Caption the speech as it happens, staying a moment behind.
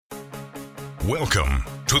Welcome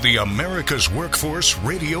to the America's Workforce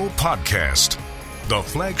Radio Podcast, the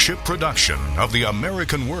flagship production of the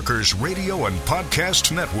American Workers Radio and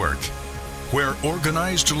Podcast Network, where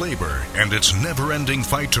organized labor and its never-ending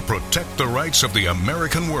fight to protect the rights of the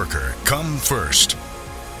American worker come first.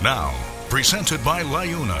 Now, presented by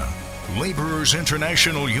LIUNA, Laborers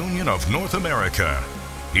International Union of North America.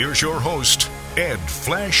 Here's your host, Ed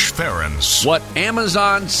Flash Ferens. What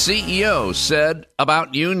Amazon CEO said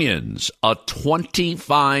about unions: a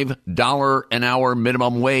 $25 an hour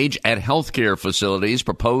minimum wage at healthcare facilities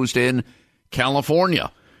proposed in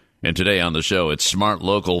California. And today on the show, it's Smart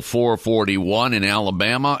Local 441 in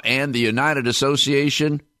Alabama and the United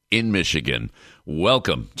Association in Michigan.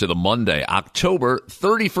 Welcome to the Monday, October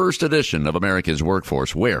 31st edition of America's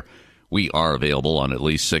Workforce, where we are available on at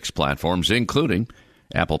least 6 platforms, including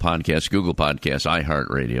Apple Podcasts, Google Podcasts,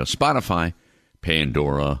 iHeartRadio, Spotify,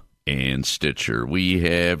 Pandora, and Stitcher. We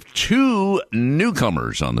have 2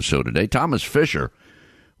 newcomers on the show today. Thomas Fisher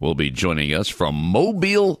will be joining us from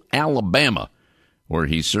Mobile, Alabama, where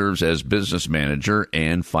he serves as business manager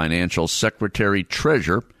and financial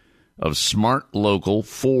secretary-treasurer of Smart Local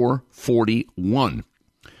 441.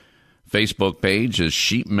 Facebook page is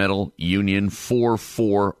Sheet Metal Union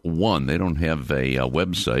 441. They don't have a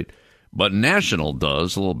website, but National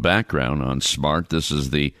does. A little background on SMART. This is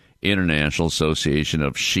the International Association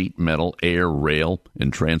of Sheet Metal, Air, Rail,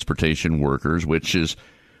 and Transportation Workers, which is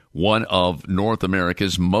one of North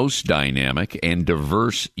America's most dynamic and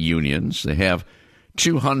diverse unions. They have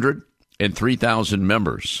 203,000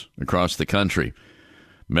 members across the country.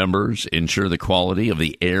 Members ensure the quality of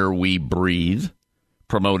the air we breathe,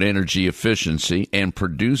 promote energy efficiency, and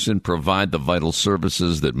produce and provide the vital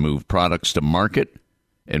services that move products to market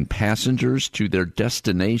and passengers to their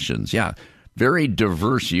destinations. Yeah, very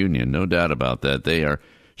diverse union, no doubt about that. They are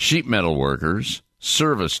sheet metal workers,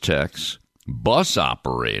 service techs, bus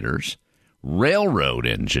operators, railroad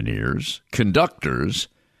engineers, conductors,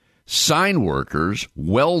 sign workers,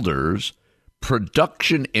 welders,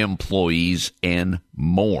 production employees, and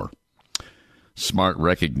more. SMART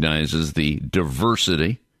recognizes the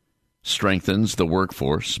diversity, strengthens the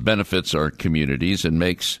workforce, benefits our communities, and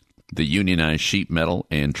makes the unionized sheet metal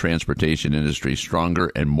and transportation industry stronger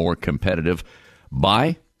and more competitive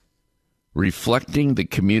by reflecting the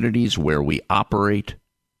communities where we operate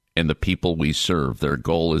and the people we serve. Their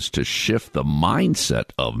goal is to shift the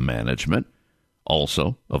mindset of management,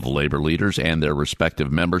 also of labor leaders and their respective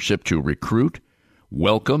membership, to recruit,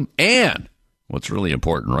 welcome, and, what's really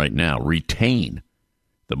important right now, retain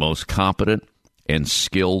the most competent and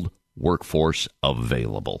skilled workforce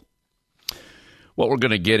available. What we're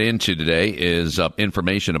going to get into today is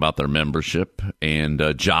information about their membership and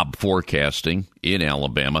job forecasting in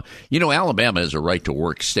Alabama. You know, Alabama is a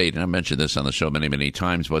right-to-work state, and I mentioned this on the show many, many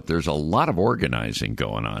times, but there's a lot of organizing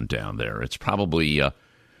going on down there. It's probably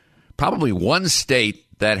one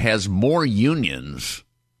state that has more unions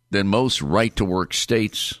than most right-to-work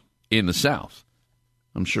states in the South.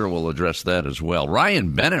 I'm sure we'll address that as well.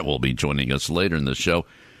 Ryan Bennett will be joining us later in the show.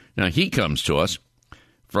 Now, he comes to us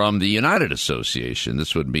from the United Association.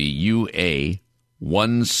 This would be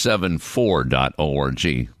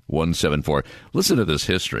UA174.org. 174. Listen to this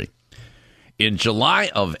history. In July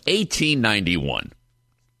of 1891,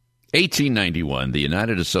 the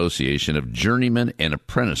United Association of Journeymen and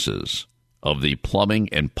Apprentices of the Plumbing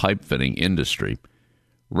and Pipe Fitting Industry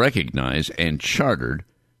recognized and chartered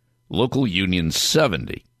Local Union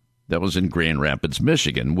 70. That was in Grand Rapids,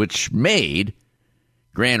 Michigan, which made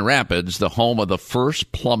Grand Rapids the home of the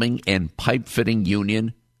first plumbing and pipe fitting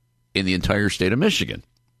union in the entire state of Michigan.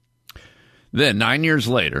 Then, 9 years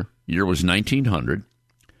later, year was 1900,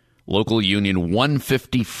 Local Union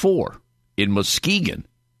 154 in Muskegon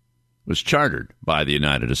was chartered by the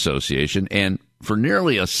United Association, and for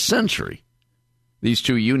nearly a century, these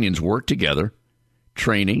two unions worked together,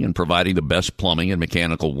 training and providing the best plumbing and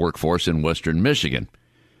mechanical workforce in western Michigan.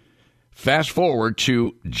 Fast forward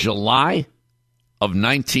to July of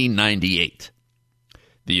 1998.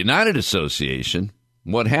 The United Association,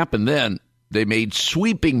 what happened then, they made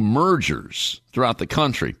sweeping mergers throughout the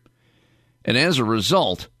country. And as a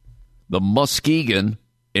result, the Muskegon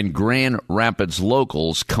and Grand Rapids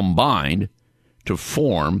locals combined to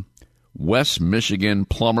form West Michigan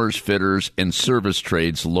Plumbers, Fitters, and Service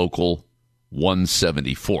Trades Local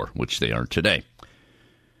 174, which they are today.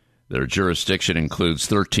 Their jurisdiction includes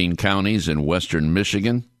 13 counties in western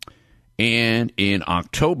Michigan, and in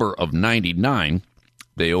October of 99,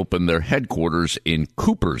 they opened their headquarters in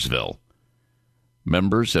Coopersville.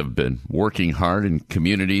 Members have been working hard in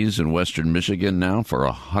communities in western Michigan now for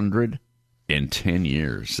 110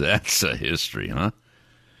 years. That's a history, huh?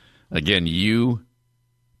 Again,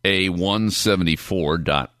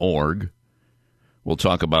 UA174.org. We'll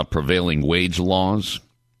talk about prevailing wage laws.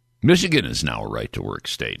 Michigan is now a right-to-work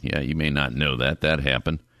state. Yeah, you may not know that. That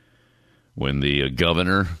happened when the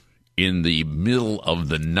governor, in the middle of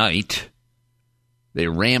the night, they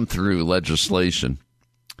rammed through legislation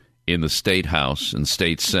in the state house and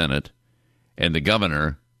state senate, and the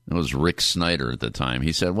governor, it was Rick Snyder at the time,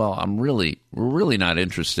 he said, well, we're really not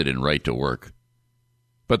interested in right to work.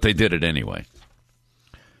 But they did it anyway.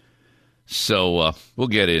 So we'll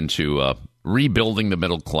get into rebuilding the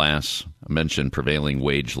middle class. I mentioned prevailing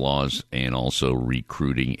wage laws and also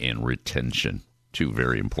recruiting and retention, two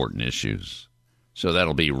very important issues. So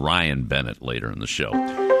that'll be Ryan Bennett later in the show.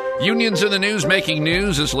 Unions in the news, making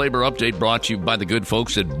news. This labor update brought to you by the good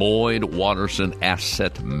folks at Boyd Watterson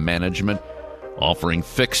Asset Management, offering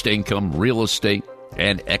fixed income, real estate,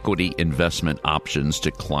 and equity investment options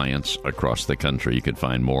to clients across the country. You can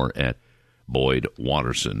find more at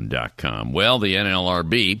BoydWatterson.com. Well, the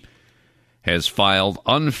NLRB has filed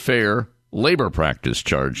unfair labor practice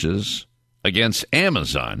charges against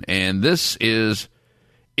Amazon, and this is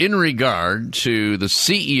in regard to the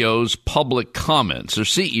CEO's public comments. Their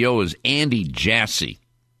CEO is Andy Jassy.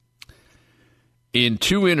 In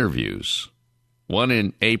two interviews, one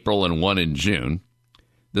in April and one in June,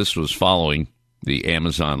 this was following the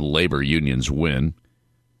Amazon labor union's win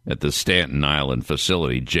at the Staten Island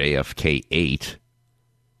facility, JFK 8,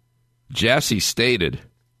 Jassy stated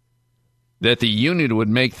that the union would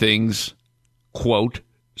make things, quote,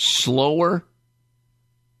 slower,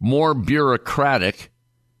 more bureaucratic,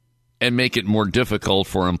 and make it more difficult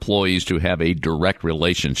for employees to have a direct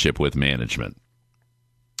relationship with management.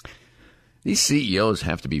 These CEOs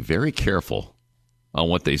have to be very careful on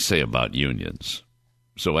what they say about unions.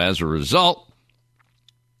 So as a result,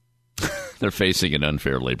 they're facing an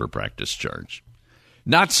unfair labor practice charge.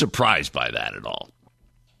 Not surprised by that at all.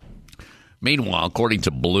 Meanwhile, according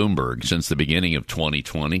to Bloomberg, since the beginning of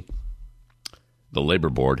 2020, the Labor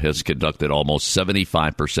Board has conducted almost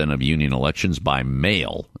 75% of union elections by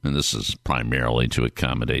mail, and this is primarily to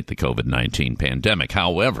accommodate the COVID-19 pandemic.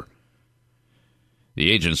 However,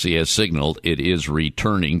 the agency has signaled it is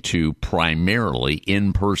returning to primarily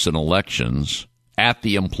in-person elections at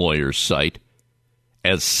the employer's site,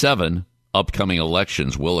 as 7 upcoming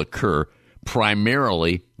elections will occur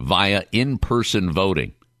primarily via in-person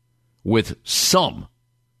voting, with some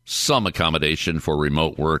accommodation for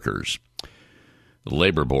remote workers. The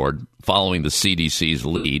Labor Board, following the CDC's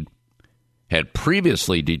lead, had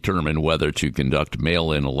previously determined whether to conduct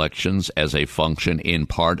mail-in elections as a function in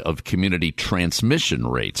part of community transmission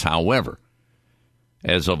rates. However,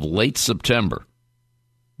 as of late September,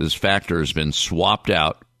 this factor has been swapped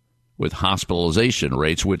out with hospitalization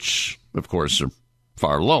rates, which, of course, are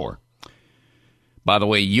far lower. By the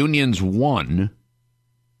way, unions won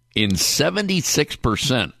in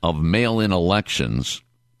 76% of mail-in elections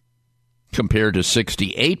compared to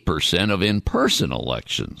 68% of in-person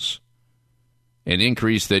elections, an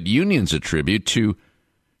increase that unions attribute to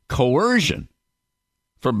coercion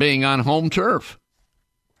for being on home turf.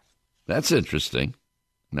 That's interesting.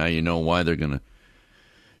 Now you know why they're going to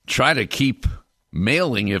try to keep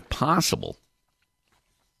mailing if possible.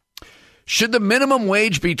 Should the minimum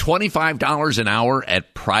wage be $25 an hour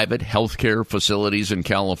at private healthcare facilities in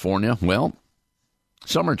California? Well,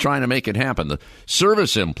 some are trying to make it happen. The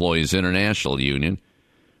Service Employees International Union,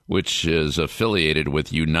 which is affiliated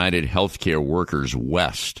with United Healthcare Workers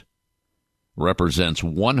West, represents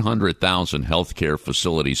 100,000 healthcare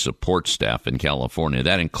facility support staff in California.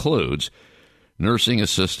 That includes nursing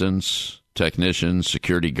assistants, technicians,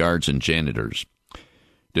 security guards, and janitors.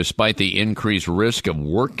 Despite the increased risk of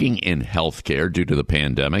working in healthcare due to the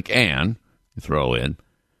pandemic and, throw in,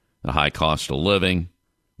 the high cost of living,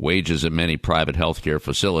 wages at many private healthcare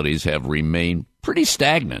facilities have remained pretty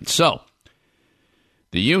stagnant. So,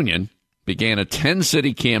 the union began a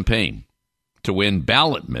 10-city campaign to win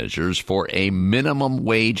ballot measures for a minimum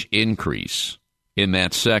wage increase in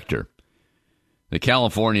that sector. The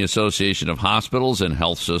California Association of Hospitals and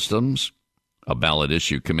Health Systems, a ballot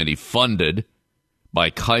issue committee funded by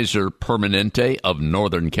Kaiser Permanente of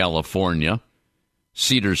Northern California,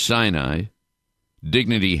 Cedars-Sinai,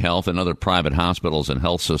 Dignity Health, and other private hospitals and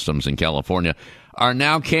health systems in California, are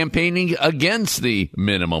now campaigning against the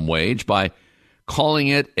minimum wage by calling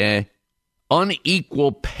it an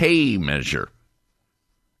unequal pay measure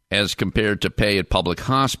as compared to pay at public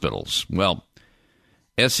hospitals. Well,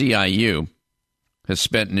 SEIU has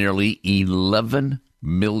spent nearly $11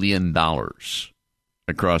 million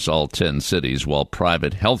across all 10 cities, while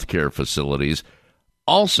private healthcare facilities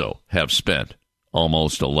also have spent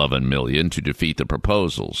almost $11 million to defeat the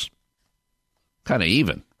proposals. kind of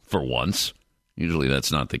even for once. Usually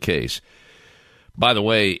that's not the case. By the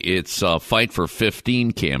way, it's a Fight for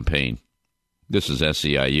 15 campaign. This is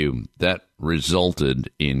SEIU. That resulted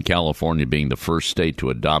in California being the first state to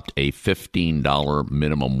adopt a $15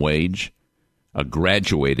 minimum wage, a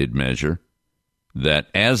graduated measure that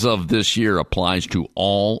as of this year applies to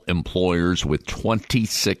all employers with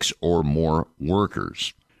 26 or more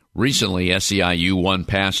workers. Recently, SEIU won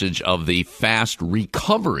passage of the Fast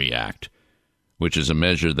Recovery Act, which is a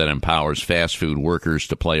measure that empowers fast food workers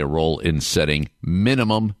to play a role in setting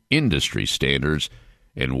minimum industry standards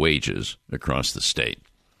and wages across the state.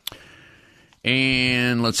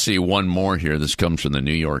 And let's see, one more here. This comes from the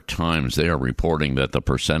New York Times. They are reporting that the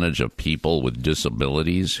percentage of people with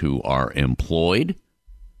disabilities who are employed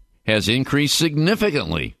has increased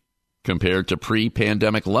significantly compared to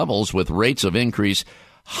pre-pandemic levels, with rates of increase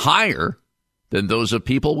higher than those of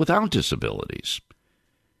people without disabilities.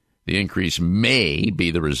 The increase may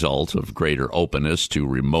be the result of greater openness to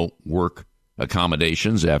remote work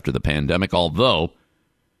accommodations after the pandemic, although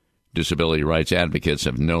disability rights advocates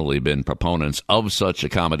have notably been proponents of such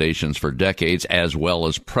accommodations for decades, as well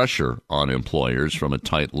as pressure on employers from a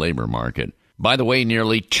tight labor market. By the way,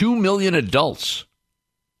 nearly 2 million adults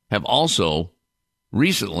have also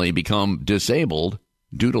recently become disabled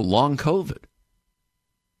due to long COVID.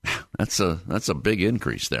 That's a big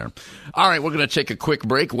increase there. All right, we're going to take a quick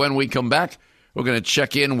break. When we come back, we're going to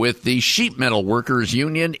check in with the Sheet Metal Workers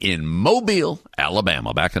Union in Mobile,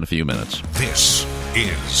 Alabama. Back in a few minutes. This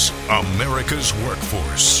is America's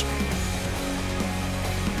Workforce.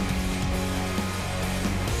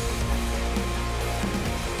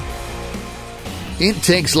 It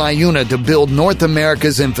takes LiUNA to build North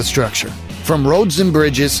America's infrastructure. From roads and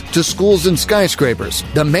bridges to schools and skyscrapers,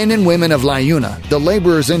 the men and women of LiUNA, the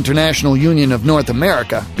Laborers International Union of North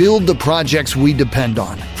America, build the projects we depend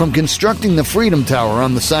on. From constructing the Freedom Tower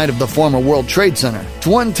on the site of the former World Trade Center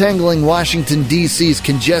to untangling Washington, D.C.'s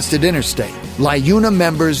congested interstate, LiUNA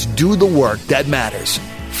members do the work that matters.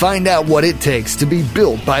 Find out what it takes to be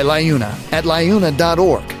built by LiUNA at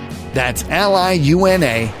liuna.org. That's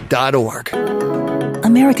liuna.org.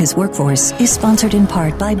 America's Workforce is sponsored in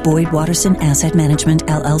part by Boyd Watterson Asset Management,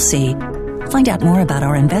 LLC. Find out more about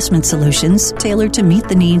our investment solutions tailored to meet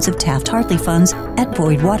the needs of Taft-Hartley funds at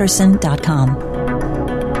boydwatterson.com.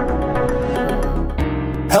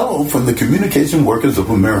 Hello from the Communication Workers of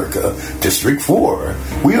America, District 4.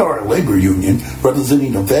 We are a labor union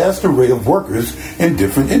representing a vast array of workers in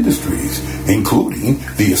different industries, including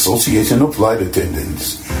the Association of Flight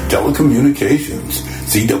Attendants, Telecommunications,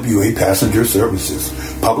 CWA Passenger Services,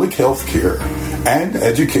 Public Health Care, and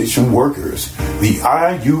Education Workers, the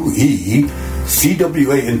IUE,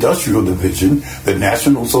 CWA Industrial Division, the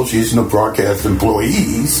National Association of Broadcast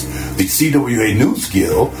Employees, the CWA News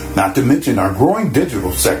Guild, not to mention our growing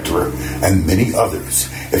digital sector, and many others.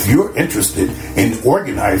 If you're interested in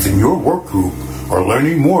organizing your work group or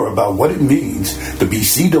learning more about what it means to be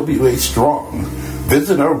CWA strong,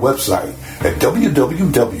 visit our website at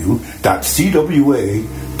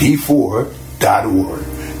www.cwad4.org.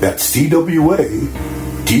 That's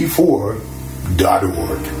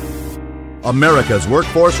cwad4.org. America's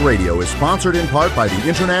Workforce Radio is sponsored in part by the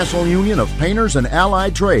International Union of Painters and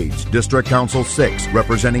Allied Trades, District Council 6,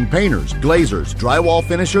 representing painters, glazers, drywall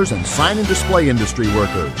finishers, and sign and display industry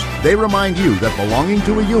workers. They remind you that belonging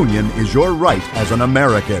to a union is your right as an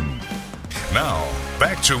American. Now,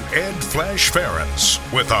 back to Ed Flash Ferens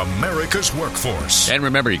with America's Workforce. And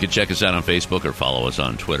remember, you can check us out on Facebook or follow us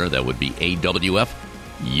on Twitter. That would be AWF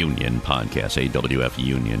Union Podcast, AWF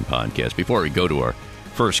Union Podcast. Before we go to our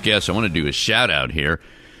first guest, I want to do a shout-out here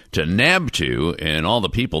to NABTU and all the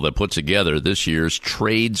people that put together this year's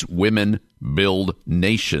Trades Women Build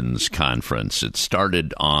Nations Conference. It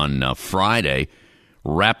started on Friday,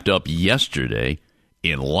 wrapped up yesterday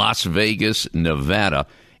in Las Vegas, Nevada,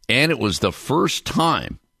 and it was the first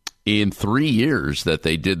time in 3 years that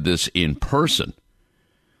they did this in person.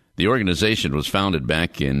 The organization was founded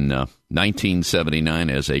back in 1979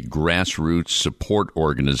 as a grassroots support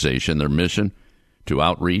organization. Their mission: to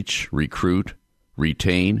outreach, recruit,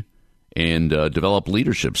 retain, and develop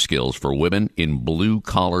leadership skills for women in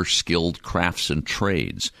blue-collar skilled crafts and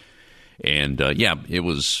trades. And, it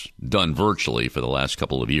was done virtually for the last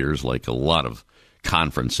couple of years, like a lot of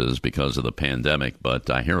conferences because of the pandemic,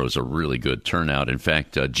 but I hear it was a really good turnout. In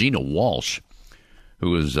fact, Gina Walsh,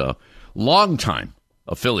 who is a longtime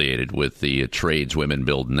affiliated with the Trades Women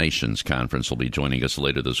Build Nations Conference, will be joining us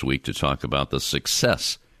later this week to talk about the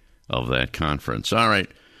success of that conference. All right,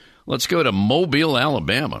 let's go to Mobile,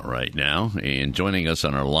 Alabama right now. And joining us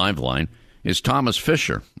on our live line is Thomas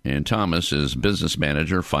Fisher. And Thomas is business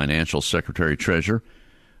manager, financial secretary, treasurer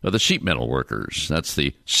of the Sheet Metal Workers. That's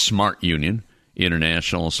the SMART Union,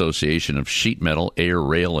 International Association of Sheet Metal, Air,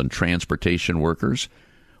 Rail, and Transportation Workers.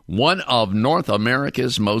 One of North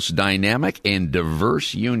America's most dynamic and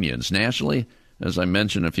diverse unions. Nationally, as I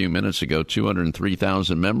mentioned a few minutes ago,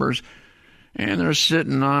 203,000 members. And they're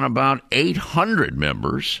sitting on about 800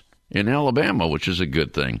 members in Alabama, which is a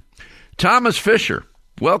good thing. Thomas Fisher,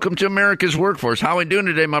 welcome to America's Workforce. How are we doing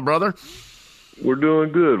today, my brother? We're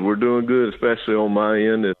doing good. We're doing good, especially on my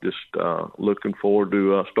end. Just looking forward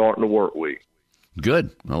to starting the work week. Good.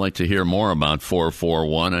 I'd like to hear more about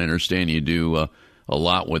 441. I understand you do a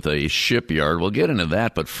lot with a shipyard. We'll get into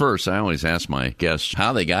that, but first, I always ask my guests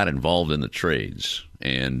how they got involved in the trades.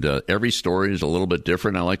 And every story is a little bit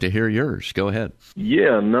different. I'd like to hear yours. Go ahead.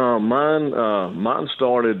 Yeah, no, mine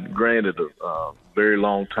started, granted, a very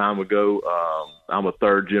long time ago. I'm a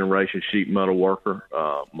third-generation sheet metal worker.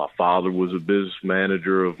 My father was a business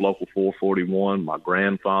manager of Local 441. My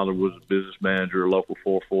grandfather was a business manager of Local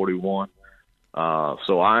 441.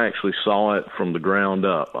 So I actually saw it from the ground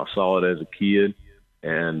up. I saw it as a kid,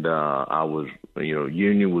 and I was,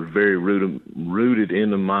 union was very rooted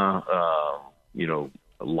into my,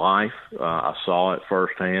 life. I saw it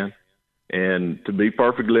firsthand. And to be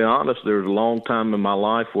perfectly honest, there was a long time in my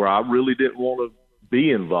life where I really didn't want to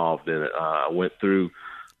be involved in it. I went through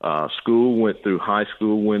school, went through high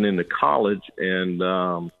school, went into college, and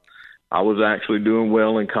I was actually doing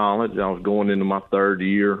well in college. I was going into my third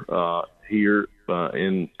year here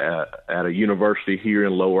at a university here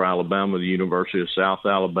in Lower Alabama, the University of South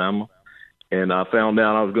Alabama. And I found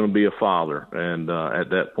out I was going to be a father. And at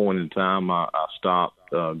that point in time, I stopped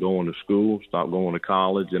going to school, stopped going to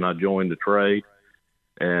college, and I joined the trade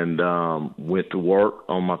and went to work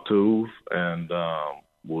on my tools and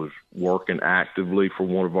was working actively for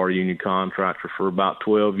one of our union contractors for about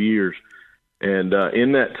 12 years. And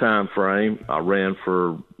in that time frame, I ran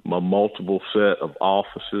for a multiple set of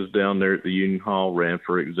offices down there at the Union Hall, ran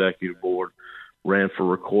for executive board, ran for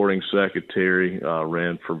recording secretary,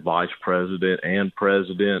 ran for vice president and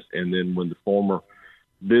president. And then when the former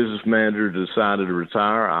business manager decided to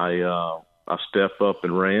retire, I stepped up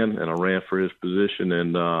and I ran for his position,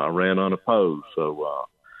 and I ran unopposed. So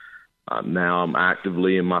now I'm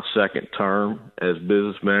actively in my second term as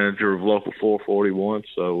business manager of Local 441.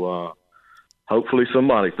 So hopefully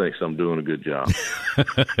somebody thinks I'm doing a good job.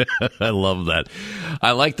 I love that.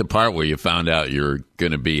 I like the part where you found out you're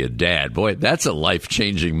going to be a dad. Boy, that's a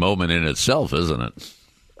life-changing moment in itself, isn't it?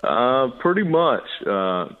 Pretty much,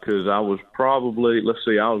 because I was probably,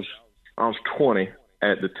 I was 20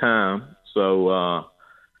 at the time. So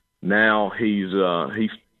now he's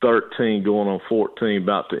 13, going on 14,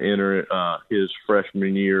 about to enter his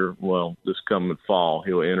freshman year. Well, this coming fall,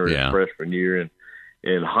 he'll enter his freshman year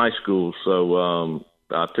in high school. So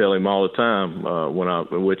I tell him all the time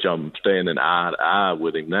which I'm standing eye to eye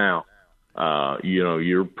with him now.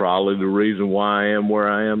 You're probably the reason why I am where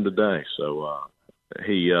I am today. So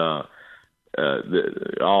he, all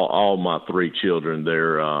my three children,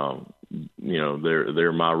 they're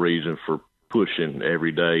my reason for pushing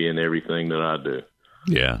every day in everything that I do.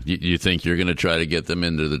 Yeah. You think you're going to try to get them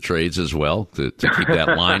into the trades as well to keep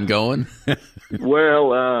that line going?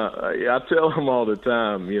 Well, I tell them all the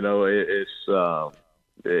time,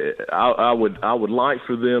 I would like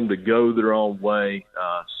for them to go their own way,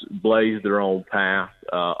 blaze their own path.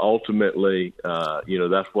 Ultimately,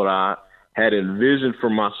 that's what I had envisioned for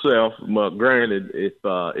myself. But granted,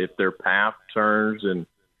 if their path turns and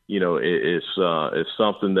it's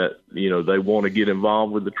something that they want to get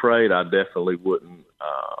involved with the trade, I definitely wouldn't.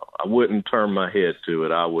 I wouldn't turn my head to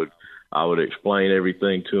it. I would explain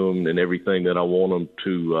everything to them and everything that I want them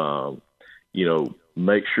to,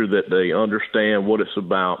 make sure that they understand what it's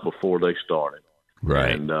about before they start it.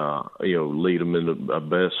 Right. And, lead them in the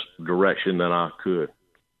best direction that I could.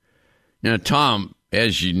 Now, Tom,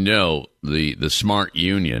 as you know, the SMART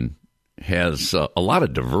Union has a lot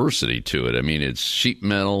of diversity to it. I mean, it's sheet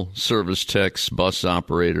metal, service techs, bus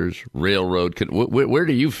operators, railroad. Where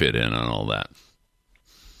do you fit in on all that?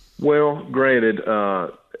 Well, granted,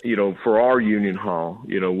 for our union hall,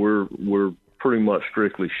 we're pretty much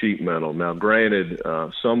strictly sheet metal. Now, granted,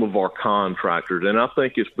 some of our contractors, and I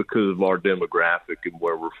think it's because of our demographic and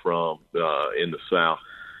where we're from in the South,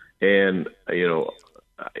 and,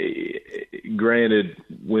 granted,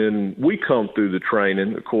 when we come through the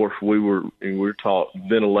training, of course, we're taught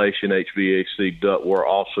ventilation, HVAC, ductwork,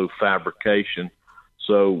 also fabrication.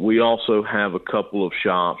 So we also have a couple of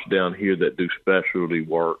shops down here that do specialty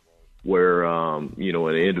work where, an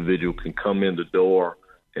individual can come in the door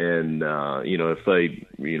And, if they,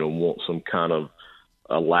 want some kind of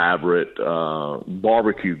elaborate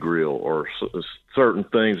barbecue grill or certain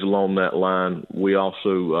things along that line, we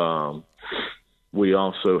also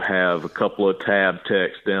have a couple of tab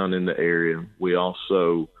techs down in the area. We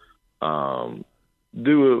also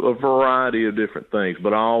do a variety of different things,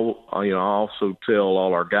 but I also tell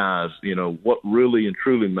all our guys, what really and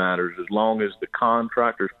truly matters, as long as the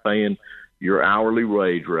contractor's paying your hourly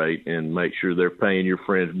wage rate and make sure they're paying your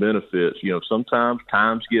fringe benefits. Sometimes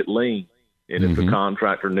times get lean, and if the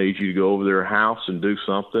contractor needs you to go over their house and do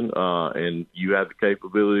something, and you have the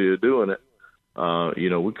capability of doing it,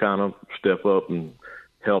 we kind of step up and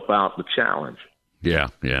help out the challenge. Yeah.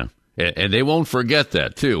 And they won't forget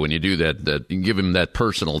that, too, when you do that you give them that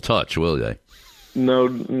personal touch, will they? No,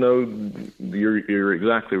 you're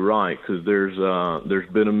exactly right, because there's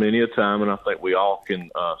been many a time, and I think we all can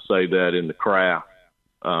say that in the craft,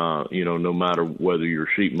 no matter whether you're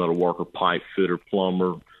a sheet metal worker, pipe fitter,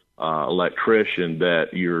 plumber, electrician,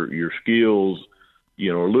 that your skills,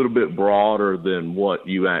 are a little bit broader than what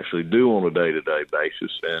you actually do on a day-to-day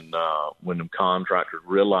basis. And when the contractors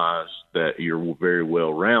realize that you're very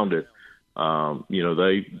well-rounded,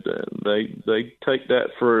 they take that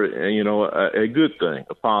for a good thing,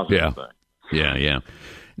 a positive thing. Yeah.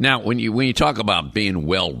 Now, when you talk about being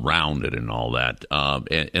well-rounded and all that,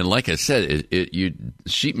 and like I said,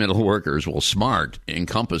 sheet metal workers, SMART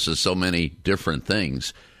encompasses so many different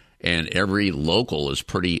things. And every local is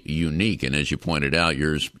pretty unique. And as you pointed out,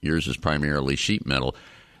 yours is primarily sheet metal.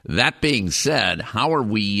 That being said, how are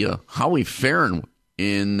we faring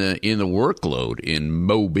in the workload in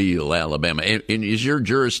Mobile, Alabama? And is your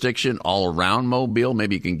jurisdiction all around Mobile?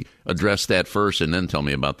 Maybe you can address that first and then tell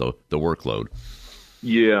me about the workload.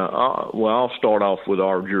 Yeah, I'll start off with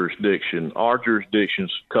our jurisdiction. Our jurisdiction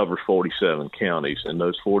covers 47 counties, and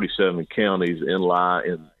those 47 counties lie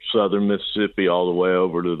in southern Mississippi all the way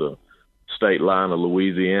over to the state line of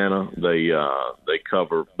Louisiana. They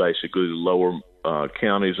cover basically the lower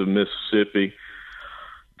counties of Mississippi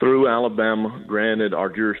through Alabama. Granted, our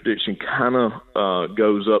jurisdiction kind of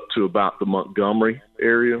goes up to about the Montgomery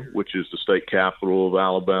area, which is the state capital of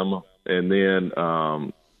Alabama, and then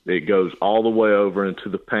it goes all the way over into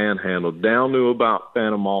the Panhandle, down to about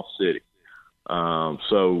Panama City.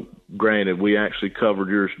 So, granted, we actually cover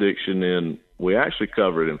jurisdiction we actually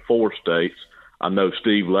cover it in 4 states. I know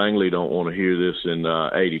Steve Langley don't want to hear this in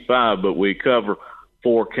 85, but we cover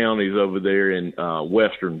 4 counties over there in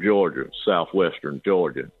western Georgia, southwestern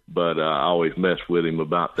Georgia. But I always mess with him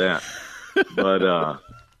about that. But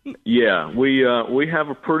we have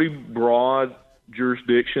a pretty broad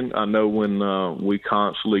jurisdiction. I know when we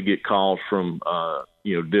constantly get calls from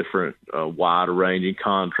different wide-ranging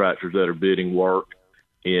contractors that are bidding work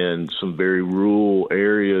in some very rural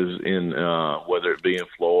areas, in whether it be in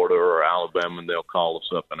Florida or Alabama, and they'll call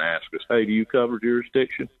us up and ask us, "Hey, do you cover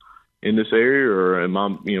jurisdiction in this area, or am I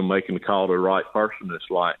making the call to the right person?"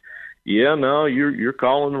 It's like, yeah, no, you're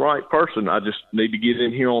calling the right person. I just need to get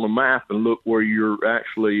in here on a map and look where you're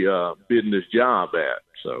actually bidding this job at.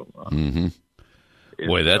 So.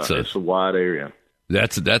 Boy, it's a wide area.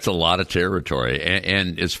 That's a lot of territory.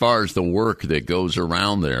 And as far as the work that goes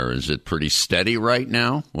around there, is it pretty steady right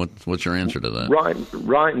now? What's your answer to that?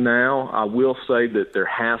 Right now, I will say that there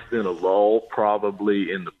has been a lull probably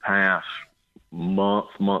in the past month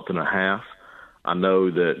and a half. I know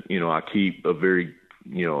that, I keep a very,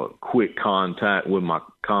 quick contact with my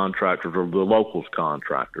contractors or the locals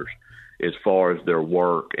contractors as far as their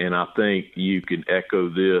work. And I think you can echo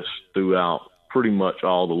this throughout pretty much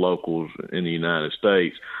all the locals in the United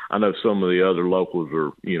States. I know some of the other locals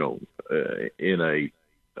are, in a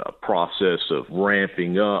process of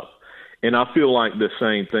ramping up. And I feel like the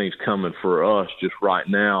same thing's coming for us just right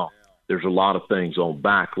now. There's a lot of things on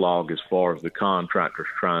backlog as far as the contractors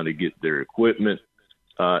trying to get their equipment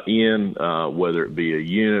in, whether it be a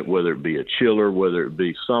unit, whether it be a chiller, whether it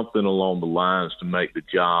be something along the lines to make the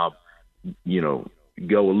job,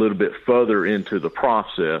 go a little bit further into the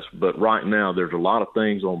process. But right now there's a lot of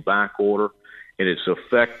things on back order, and it's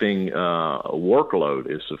affecting workload.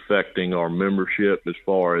 It's affecting our membership as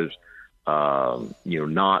far as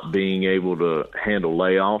not being able to handle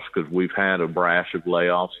layoffs, because we've had a brash of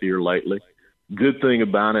layoffs here lately. Good thing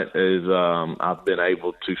about it is I've been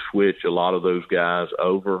able to switch a lot of those guys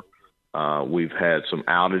over. We've had some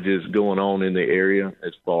outages going on in the area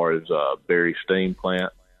as far as Berry Steam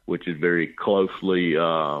Plant, which is very closely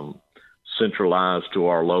centralized to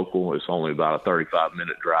our local. It's only about a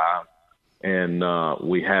 35-minute drive. And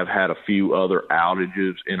we have had a few other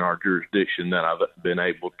outages in our jurisdiction that I've been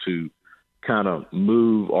able to kind of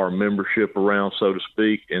move our membership around, so to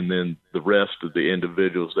speak, and then the rest of the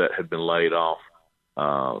individuals that have been laid off,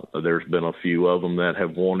 there's been a few of them that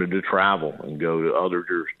have wanted to travel and go to other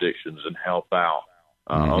jurisdictions and help out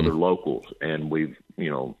other locals, and we've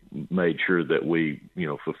made sure that we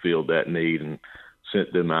fulfilled that need and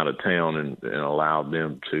sent them out of town and allowed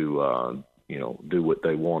them to do what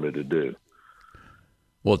they wanted to do.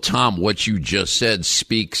 Well, Tom, what you just said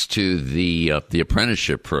speaks to the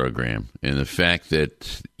apprenticeship program and the fact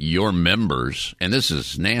that your members, and this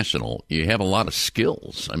is national, you have a lot of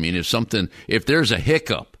skills. I mean, if there's a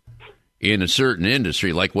hiccup in a certain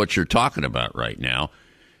industry like what you're talking about right now,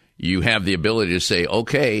 you have the ability to say,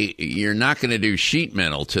 okay, you're not going to do sheet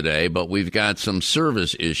metal today, but we've got some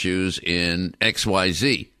service issues in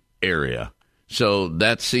XYZ area. So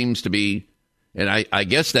that seems to be, and I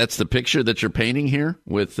guess that's the picture that you're painting here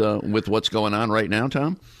with what's going on right now,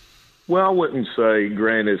 Tom? Well, I wouldn't say,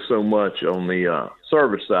 granted, so much on the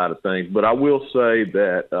service side of things, but I will say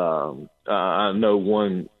that I know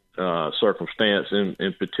one circumstance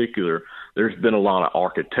in particular. There's been a lot of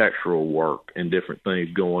architectural work and different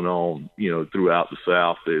things going on, throughout the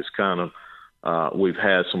South. It's kind of we've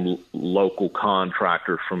had some local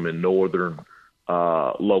contractors from a northern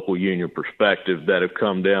local union perspective that have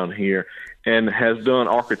come down here and has done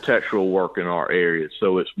architectural work in our area.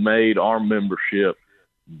 So it's made our membership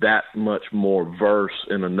that much more versed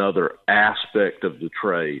in another aspect of the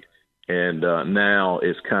trade. And now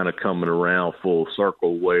it's kind of coming around full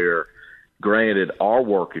circle where, granted, our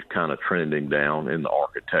work is kind of trending down in the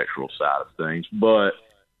architectural side of things, but,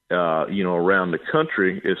 around the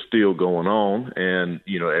country, it's still going on. And,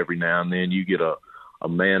 every now and then you get a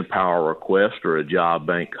manpower request or a job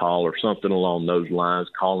bank call or something along those lines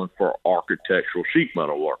calling for architectural sheet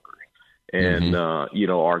metal workers. And,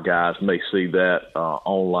 our guys may see that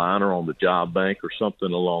online or on the job bank or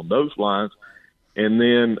something along those lines. And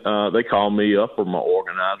then they call me up or my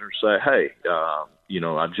organizer and say, hey,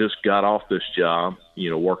 I just got off this job,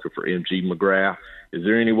 working for M.G. McGrath. Is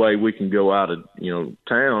there any way we can go out of,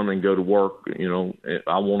 town and go to work?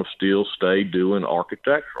 I want to still stay doing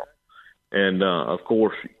architectural. And, of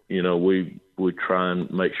course, we try and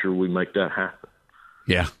make sure we make that happen.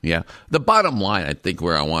 Yeah. The bottom line, I think,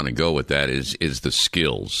 where I want to go with that is the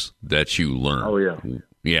skills that you learn. Oh, yeah.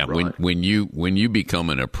 Yeah, right. when you become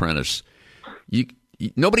an apprentice,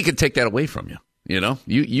 nobody can take that away from you.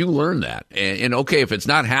 You learn that. And okay, if it's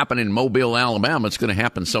not happening in Mobile, Alabama, it's going to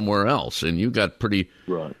happen somewhere else. And you've got pretty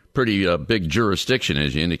big jurisdiction,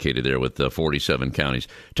 as you indicated there, with 47 counties.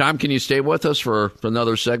 Tom, can you stay with us for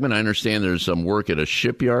another segment? I understand there's some work at a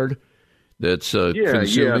shipyard that's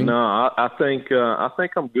consuming. No, I think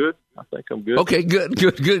I'm good. Okay,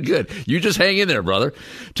 good. You just hang in there, brother.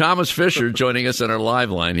 Thomas Fisher joining us on our live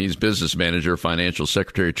line. He's business manager, financial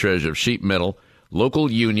secretary, treasurer of Sheet Metal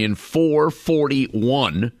Local Union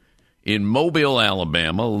 441 in Mobile,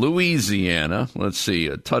 Alabama, Louisiana. Let's see,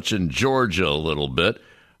 touching Georgia a little bit.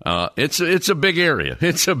 It's a big area.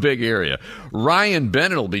 Ryan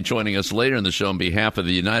Bennett will be joining us later in the show on behalf of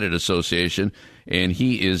the United Association, and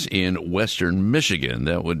he is in Western Michigan.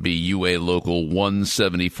 That would be UA Local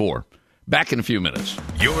 174. Back in a few minutes.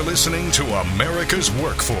 You're listening to America's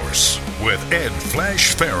Workforce with Ed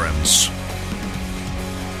Flash Ferens.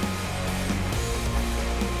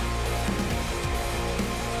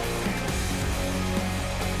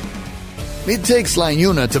 It takes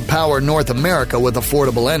LiUNA to power North America with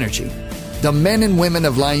affordable energy. The men and women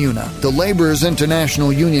of LiUNA, the Laborers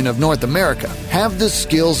International Union of North America, have the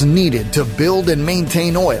skills needed to build and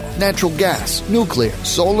maintain oil, natural gas, nuclear,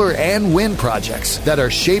 solar, and wind projects that are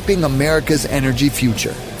shaping America's energy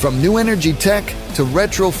future. From new energy tech to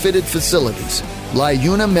retrofitted facilities,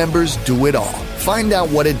 LiUNA members do it all. Find out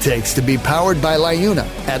what it takes to be powered by LiUNA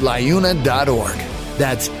at liuna.org.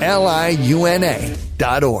 That's LIUNA.org.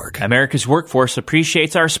 America's Workforce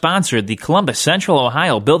appreciates our sponsor, the Columbus Central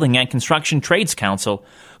Ohio Building and Construction Trades Council,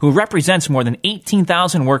 who represents more than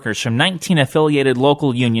 18,000 workers from 19 affiliated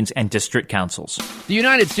local unions and district councils. The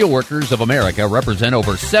United Steelworkers of America represent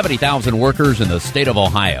over 70,000 workers in the state of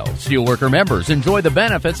Ohio. Steelworker members enjoy the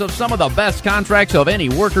benefits of some of the best contracts of any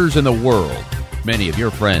workers in the world. Many of your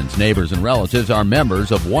friends, neighbors, and relatives are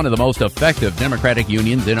members of one of the most effective democratic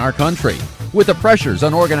unions in our country. With the pressures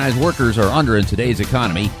unorganized workers are under in today's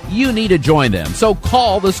economy, you need to join them. So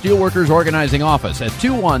call the Steelworkers Organizing Office at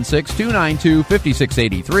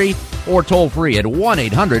 216-292-5683 or toll free at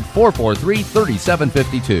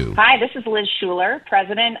 1-800-443-3752. Hi, this is Liz Schuler,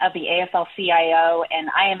 president of the AFL-CIO, and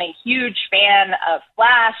I am a huge fan of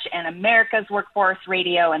Flash and America's Workforce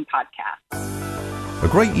Radio and podcast. A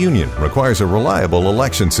great union requires a reliable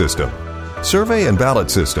election system. Survey and Ballot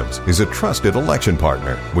Systems is a trusted election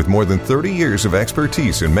partner with more than 30 years of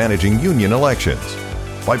expertise in managing union elections.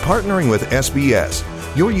 By partnering with SBS,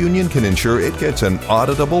 your union can ensure it gets an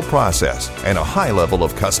auditable process and a high level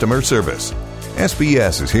of customer service.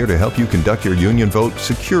 SBS is here to help you conduct your union vote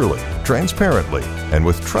securely, transparently, and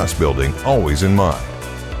with trust building always in mind.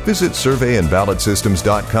 Visit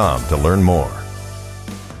surveyandballotsystems.com to learn more.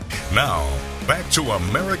 Now, back to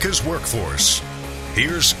America's Workforce.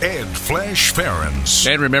 Here's Ed Flash Ferens.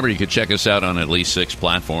 And remember, you can check us out on at least 6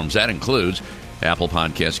 platforms. That includes Apple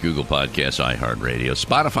Podcasts, Google Podcasts, iHeartRadio,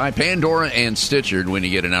 Spotify, Pandora, and Stitcher. When you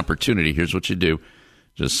get an opportunity, here's what you do.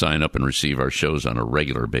 Just sign up and receive our shows on a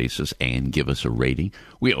regular basis and give us a rating.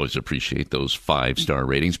 We always appreciate those 5-star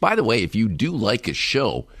ratings. By the way, if you do like a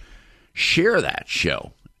show, share that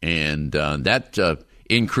show. And that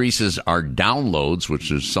increases our downloads,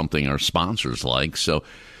 which is something our sponsors like. So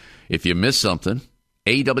if you miss something,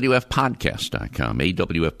 awfpodcast.com,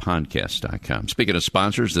 awfpodcast.com. Speaking of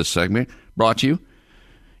sponsors, this segment brought to you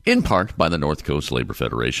in part by the North Coast Labor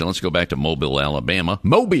Federation. Let's go back to Mobile, Alabama.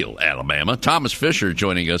 Thomas Fisher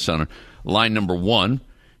joining us on line number 1.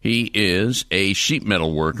 He is a sheet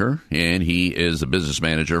metal worker, and he is the business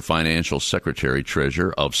manager, financial secretary,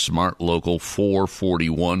 treasurer of Smart Local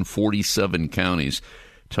 441, 47 counties,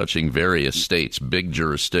 touching various states. Big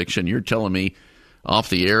jurisdiction. You're telling me off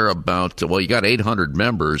the air about, well, you got 800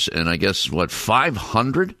 members, and I guess,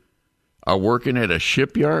 500 are working at a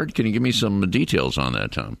shipyard? Can you give me some details on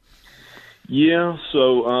that, Tom? Yeah,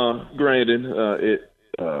 so granted,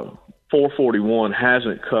 441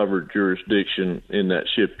 hasn't covered jurisdiction in that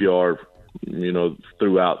shipyard,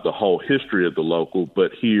 throughout the whole history of the local,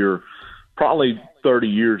 but here, probably 30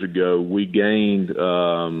 years ago, we gained,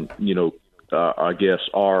 I guess,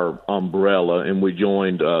 our umbrella, and we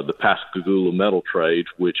joined the Pascagoula Metal Trades,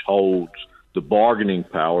 which holds the bargaining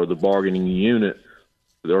power, the bargaining unit,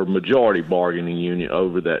 or majority bargaining unit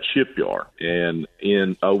over that shipyard. And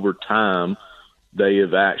over time, they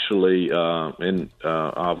have actually,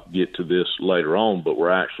 I'll get to this later on, but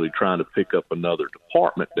we're actually trying to pick up another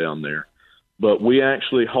department down there. But we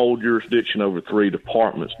actually hold jurisdiction over 3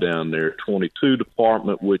 departments down there, 22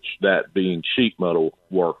 department, which that being sheet metal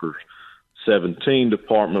workers, 17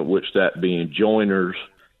 department, which that being joiners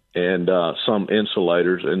and some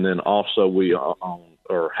insulators, and then also we own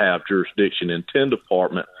or have jurisdiction in 10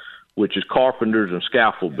 department, which is carpenters and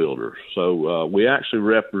scaffold builders. So we actually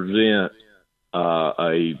represent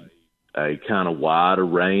a kind of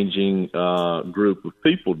wide-ranging group of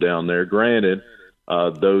people down there. Granted,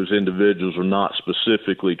 those individuals are not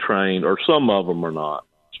specifically trained, or some of them are not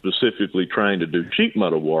specifically trained to do sheet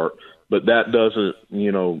metal work, but that doesn't,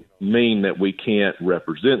 mean that we can't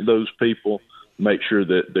represent those people, make sure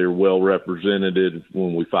that they're well represented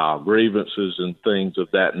when we file grievances and things of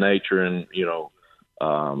that nature. And,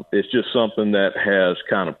 it's just something that has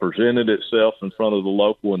kind of presented itself in front of the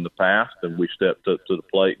local in the past, and we stepped up to the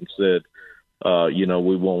plate and said,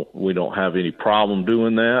 we don't have any problem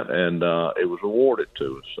doing that, and it was awarded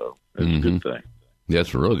to us. So it's a good thing.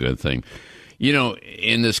 That's a real good thing.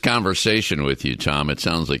 In this conversation with you, Tom, it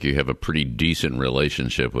sounds like you have a pretty decent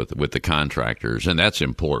relationship with the contractors, and that's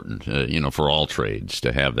important, for all trades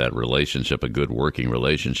to have that relationship, a good working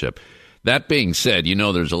relationship. That being said,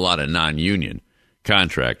 there's a lot of non-union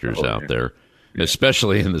contractors out there,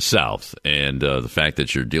 especially in the South, and the fact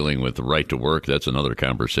that you're dealing with the right to work, that's another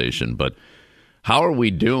conversation. But how are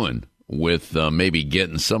we doing with maybe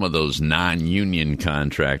getting some of those non-union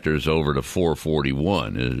contractors over to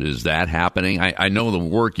 441? Is that happening? I know the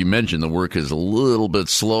work, you mentioned the work is a little bit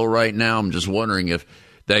slow right now. I'm just wondering if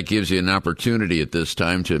that gives you an opportunity at this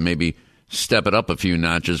time to maybe step it up a few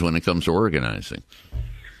notches when it comes to organizing.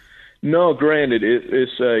 No, granted,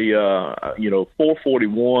 it's a,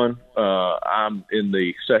 441, I'm in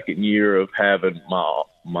the second year of having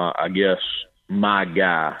my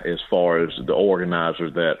guy as far as the organizer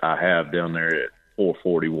that I have down there at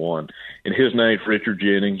 441. And his name's Richard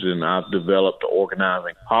Jennings, and I've developed an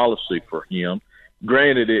organizing policy for him.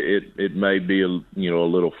 Granted, it may be a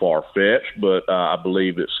little far-fetched, but I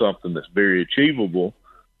believe it's something that's very achievable.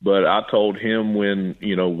 But I told him when,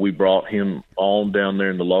 we brought him on down there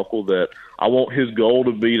in the local that I want his goal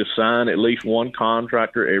to be to sign at least one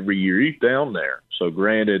contractor every year he's down there. So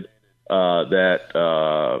granted, that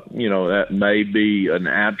may be an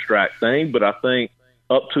abstract thing, but I think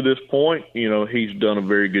up to this point, he's done a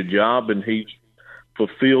very good job and he's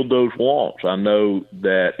fulfilled those wants. I know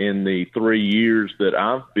that in the 3 years that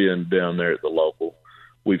I've been down there at the local,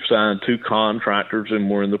 we've signed 2 contractors and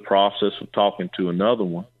we're in the process of talking to another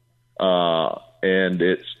one. and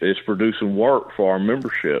it's producing work for our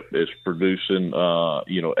membership. It's producing,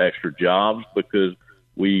 extra jobs, because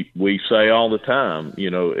we say all the time,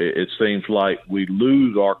 it seems like we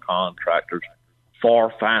lose our contractors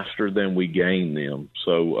far faster than we gain them.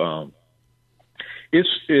 So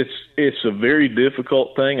it's a very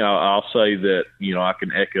difficult thing. I'll say that, I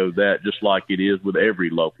can echo that, just like it is with every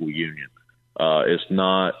local union. It's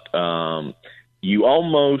not, you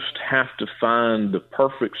almost have to find the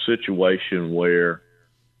perfect situation where,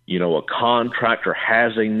 a contractor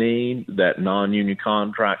has a need. That non-union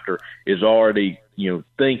contractor is already,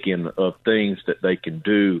 thinking of things that they can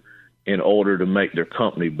do in order to make their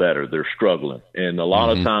company better. They're struggling. And a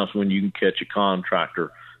lot of times when you can catch a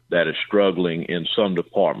contractor that is struggling in some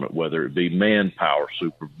department, whether it be manpower,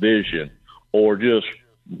 supervision, or just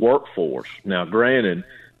workforce. Now, granted,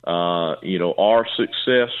 our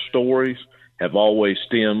success stories have always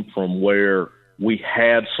stemmed from where we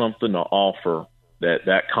had something to offer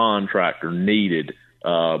that contractor needed,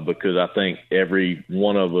 because I think every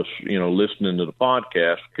one of us, listening to the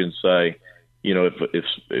podcast can say,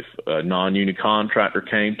 if a non-union contractor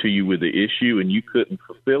came to you with the issue and you couldn't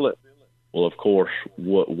fulfill it, well, of course,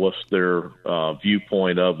 what's their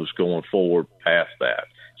viewpoint of us going forward past that?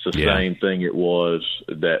 It's the same thing it was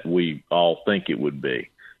that we all think it would be.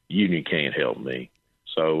 Union can't help me.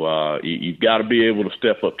 So you've got to be able to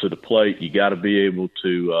step up to the plate. You got to be able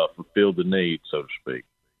to fulfill the need, so to speak.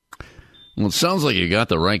 Well, it sounds like you got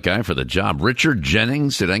the right guy for the job. Richard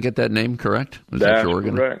Jennings, did I get that name correct? That's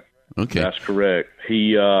correct. Okay. That's correct.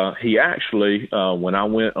 He actually, when I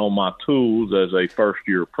went on my tools as a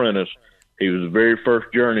first-year apprentice, he was the very first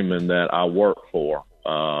journeyman that I worked for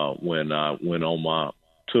when I went on my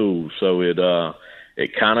tools. So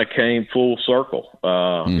it kind of came full circle.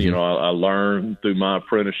 I learned through my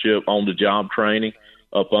apprenticeship on the job training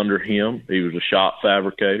up under him. He was a shop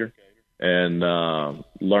fabricator, and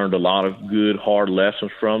learned a lot of good, hard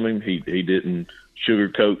lessons from him. He didn't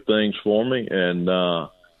sugarcoat things for me, and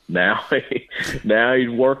now he's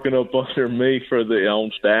working up under me for the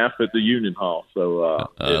on staff at the Union Hall. So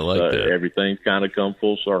I like that. Everything's kind of come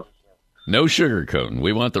full circle. No sugarcoating.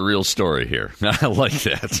 We want the real story here. I like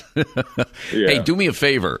that. Hey, do me a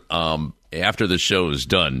favor. After the show is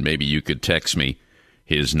done, maybe you could text me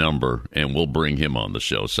his number, and we'll bring him on the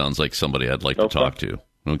show. Sounds like somebody I'd like to talk to.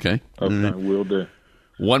 Okay? Okay, will do.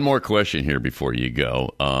 One more question here before you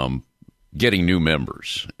go. Getting new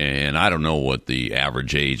members, and I don't know what the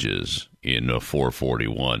average age is in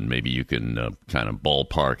 441. Maybe you can kind of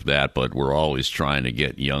ballpark that, but we're always trying to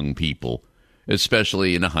get young people,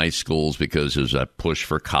 especially in the high schools, because there's a push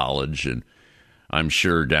for college, and I'm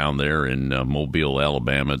sure down there in Mobile,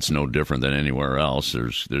 Alabama, it's no different than anywhere else.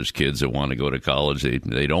 There's kids that want to go to college.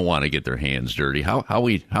 They don't want to get their hands dirty. How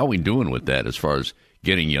we doing with that as far as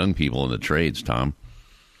getting young people in the trades, Tom?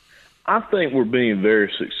 I think we're being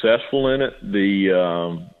very successful in it.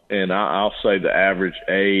 And I'll say the average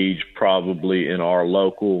age probably in our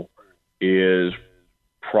local is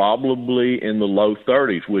probably in the low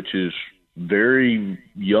 30s, which is very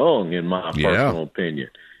young in my personal opinion.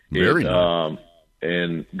 Very young.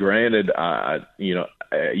 And granted,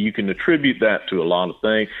 you can attribute that to a lot of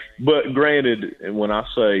things. But granted, when I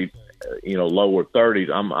say lower 30s,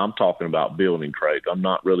 I'm talking about building trades. I'm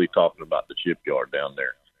not really talking about the shipyard down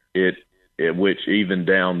there. Which even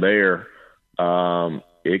down there,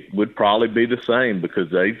 it would probably be the same,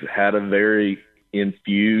 because they've had a very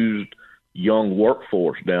infused young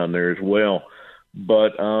workforce down there as well.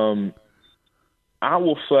 But I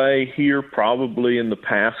will say here, probably in the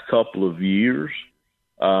past couple of years,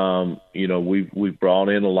 we've brought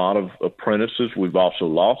in a lot of apprentices. We've also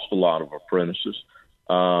lost a lot of apprentices.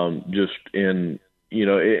 And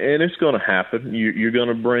it's going to happen. You're going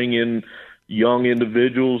to bring in young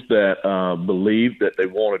individuals that believe that they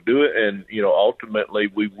want to do it. And, ultimately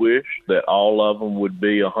we wish that all of them would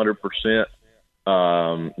be 100%,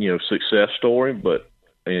 success story. But,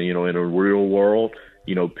 in a real world,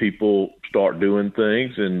 people start doing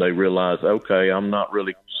things and they realize, okay, I'm not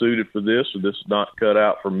really suited for this, or this is not cut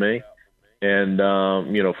out for me. And,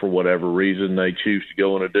 for whatever reason, they choose to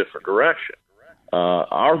go in a different direction.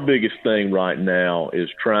 Our biggest thing right now is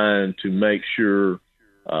trying to make sure,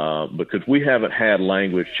 because we haven't had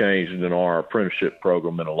language changed in our apprenticeship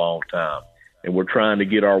program in a long time, and we're trying to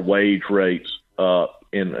get our wage rates up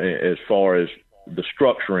as far as the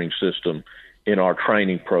structuring system in our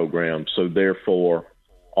training program. So therefore,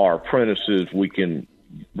 our apprentices, we can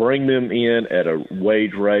bring them in at a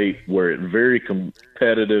wage rate where it's very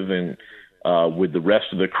competitive and with the rest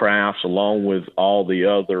of the crafts, along with all the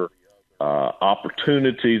other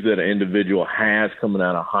opportunities that an individual has coming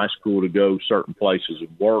out of high school to go certain places and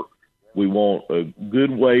work. We want a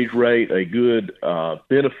good wage rate, a good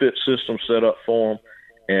benefit system set up for them.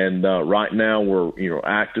 And right now we're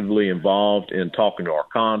actively involved in talking to our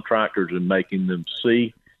contractors and making them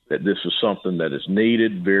see that this is something that is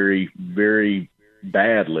needed very, very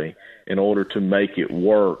badly in order to make it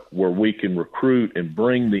work, where we can recruit and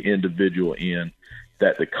bring the individual in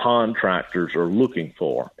that the contractors are looking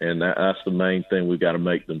for. And that's the main thing we've got to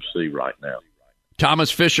make them see right now.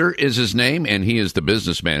 Thomas Fisher is his name, and he is the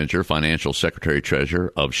business manager, financial secretary,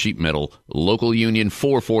 treasurer of Sheet Metal Local Union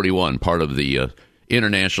 441, part of the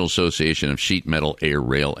International Association of Sheet Metal, Air,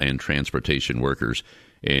 Rail, and Transportation Workers.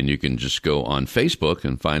 And you can just go on Facebook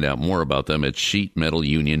and find out more about them at Sheet Metal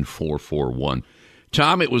Union 441.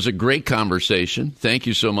 Tom, it was a great conversation. Thank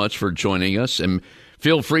you so much for joining us. And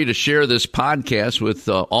feel free to share this podcast with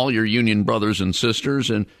all your union brothers and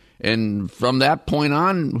sisters. And from that point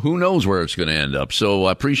on, who knows where it's going to end up. So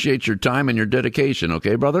I appreciate your time and your dedication.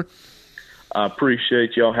 Okay, brother? I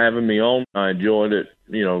appreciate y'all having me on. I enjoyed it,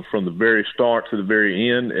 from the very start to the very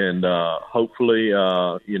end. And hopefully,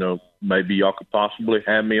 maybe y'all could possibly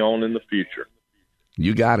have me on in the future.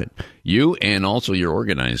 You got it. You and also your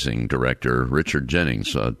organizing director, Richard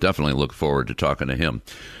Jennings. Definitely look forward to talking to him.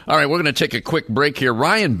 All right, we're going to take a quick break here.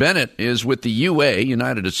 Ryan Bennett is with the UA,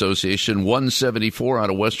 United Association 174 out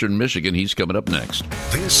of Western Michigan. He's coming up next.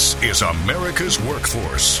 This is America's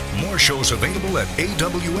Workforce. More shows available at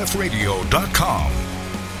awfradio.com.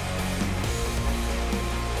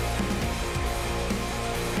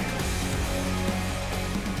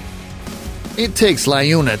 It takes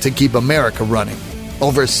LIUNA to keep America running.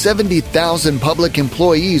 Over 70,000 public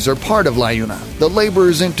employees are part of LIUNA, the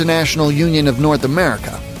Laborers International Union of North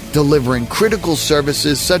America, delivering critical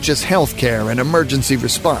services such as healthcare and emergency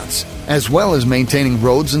response, as well as maintaining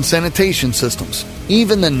roads and sanitation systems.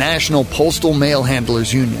 Even the National Postal Mail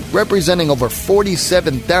Handlers Union, representing over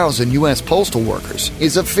 47,000 U.S. postal workers,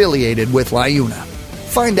 is affiliated with LIUNA.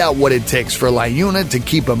 Find out what it takes for LIUNA to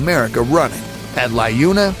keep America running at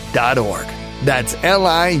liuna.org. That's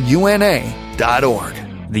LIUNA.org.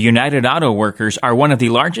 The United Auto Workers are one of the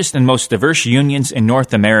largest and most diverse unions in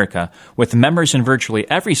North America, with members in virtually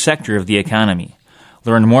every sector of the economy.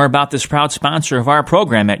 Learn more about this proud sponsor of our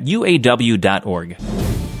program at uaw.org.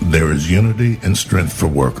 There is unity and strength for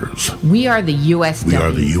workers. We are the USW. We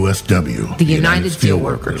are the USW. The United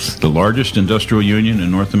Steelworkers. The largest industrial union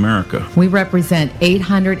in North America. We represent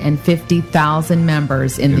 850,000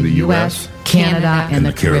 members in the U.S., Canada, and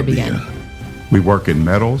the Caribbean. We work in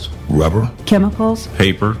metals, rubber, chemicals,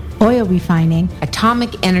 paper, oil refining,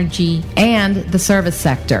 atomic energy, and the service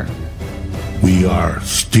sector. We are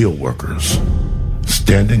steelworkers,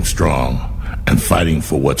 standing strong and fighting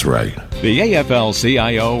for what's right. The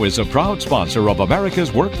AFL-CIO is a proud sponsor of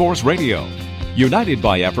America's Workforce Radio. United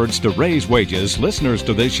by efforts to raise wages, listeners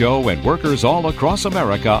to this show and workers all across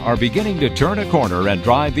America are beginning to turn a corner and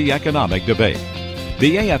drive the economic debate.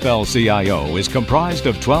 The AFL-CIO is comprised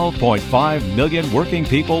of 12.5 million working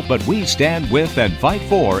people, but we stand with and fight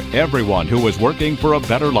for everyone who is working for a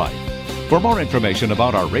better life. For more information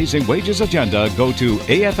about our Raising Wages agenda, go to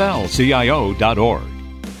aflcio.org.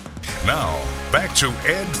 Now, back to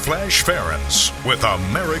Ed Flash Ferens with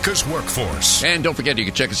America's Workforce. And don't forget, you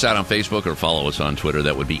can check us out on Facebook or follow us on Twitter.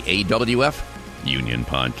 That would be AWF Union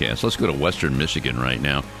Podcast. Let's go to Western Michigan right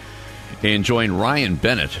now and join Ryan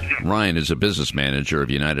Bennett. Ryan is a business manager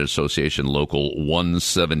of United Association Local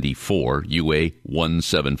 174,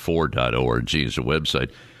 ua174.org is a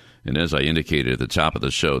website. And as I indicated at the top of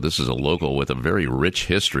the show, this is a local with a very rich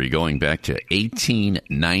history going back to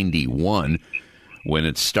 1891, when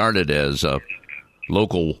it started as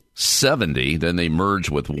Local 70. Then they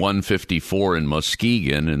merged with 154 in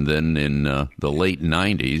Muskegon, and then in the late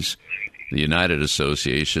 90s, the United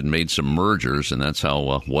Association made some mergers, and that's how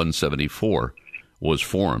 174 was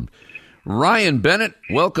formed. Ryan Bennett,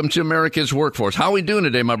 welcome to America's Workforce. How are we doing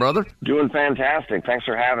today, my brother? Doing fantastic. Thanks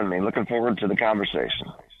for having me. Looking forward to the conversation.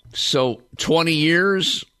 So 20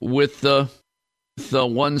 years with the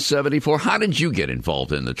 174. How did you get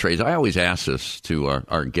involved in the trades? I always ask this to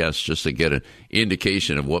our guests just to get an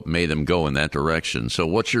indication of what made them go in that direction. So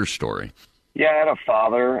what's your story? Yeah, I had a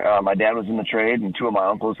father. My dad was in the trade, and two of my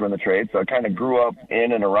uncles were in the trade. So I kind of grew up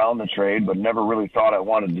in and around the trade, but never really thought I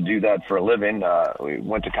wanted to do that for a living. We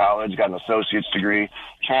went to college, got an associate's degree,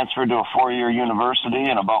 transferred to a 4-year university,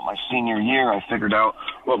 and about my senior year, I figured out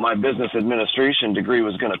what my business administration degree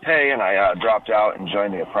was going to pay, and I dropped out and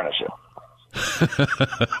joined the apprenticeship.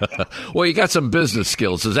 Well, you got some business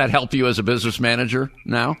skills. Does that help you as a business manager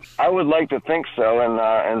now? I would like to think so,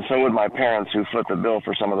 and so would my parents, who flipped the bill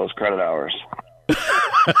for some of those credit hours.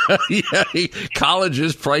 Yeah, college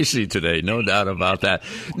is pricey today, no doubt about that.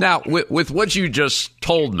 Now, with what you just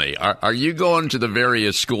told me, are you going to the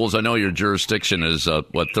various schools? I know your jurisdiction is,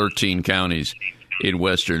 13 counties in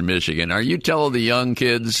western Michigan. Are you telling the young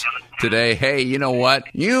kids today, hey, you know what?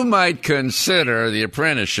 You might consider the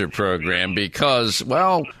apprenticeship program because,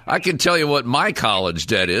 well, I can tell you what my college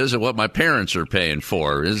debt is and what my parents are paying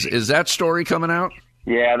for. Is that story coming out?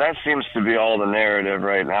 Yeah, that seems to be all the narrative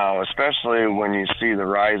right now, especially when you see the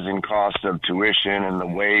rising cost of tuition and the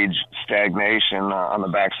wage stagnation on the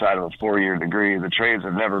backside of a 4-year degree. The trades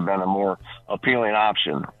have never been a more appealing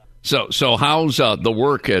option. So how's the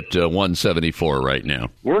work at 174 right now?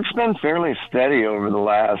 Work's been fairly steady over the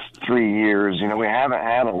last 3 years. You know, we haven't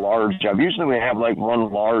had a large job. Usually we have like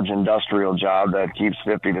one large industrial job that keeps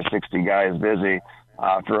 50 to 60 guys busy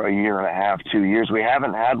for a year and a half, 2 years. We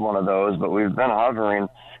haven't had one of those, but we've been hovering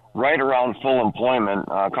right around full employment,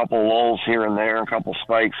 a couple lulls here and there, a couple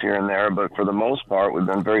spikes here and there. But for the most part, we've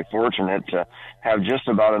been very fortunate to have just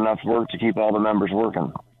about enough work to keep all the members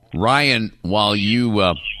working. Ryan, while you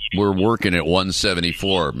were working at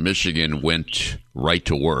 174, Michigan went right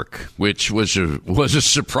to work, which was a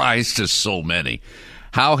surprise to so many.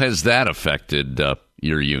 How has that affected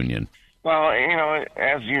your union? Well, you know,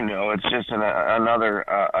 as you know, it's just another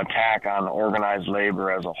attack on organized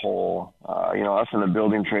labor as a whole. You know, us in the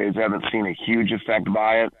building trades haven't seen a huge effect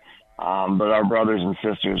by it, but our brothers and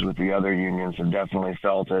sisters with the other unions have definitely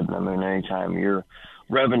felt it. I mean, anytime your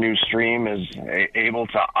revenue stream is able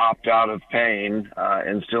to opt out of paying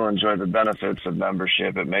and still enjoy the benefits of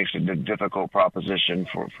membership, it makes it a difficult proposition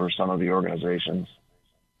for some of the organizations.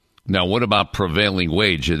 Now, what about prevailing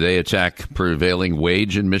wage? Did they attack prevailing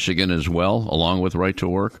wage in Michigan as well, along with right to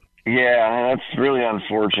work? Yeah, that's really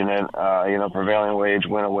unfortunate. You know, prevailing wage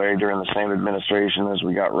went away during the same administration as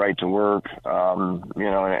we got right to work.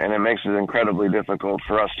 You know, and it makes it incredibly difficult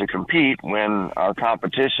for us to compete when our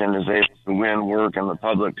competition is able to win work in the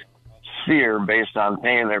public sphere based on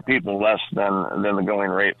paying their people less than the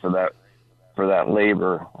going rate for that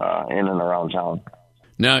labor in and around town.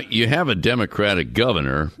 Now, you have a Democratic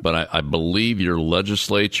governor, but I believe your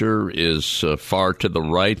legislature is far to the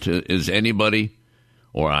right. Is anybody,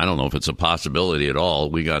 or I don't know if it's a possibility at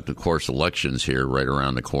all, we got, of course, elections here right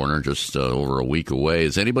around the corner, just over a week away.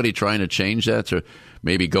 Is anybody trying to change that to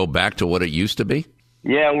maybe go back to what it used to be?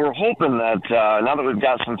 Yeah, we're hoping that now that we've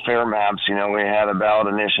got some fair maps, you know, we had a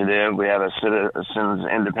ballot initiative, we had a Citizens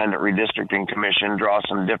Independent Redistricting Commission draw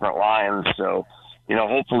some different lines, so you know,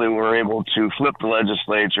 hopefully we're able to flip the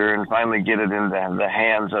legislature and finally get it into the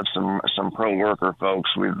hands of some pro-worker folks.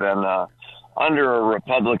 We've been under a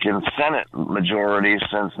Republican Senate majority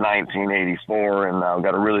since 1984, and we've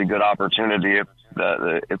got a really good opportunity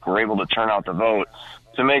if we're able to turn out the vote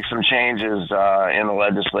to make some changes in the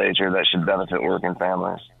legislature that should benefit working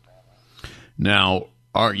families. Now,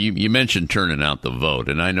 you mentioned turning out the vote,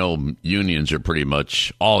 and I know unions are pretty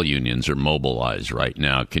much, all unions are mobilized right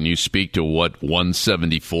now. Can you speak to what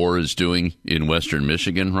 174 is doing in Western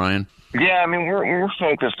Michigan, Ryan? Yeah, I mean, we're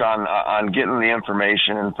focused on getting the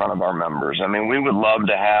information in front of our members. I mean, we would love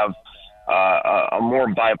to have a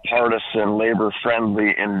more bipartisan,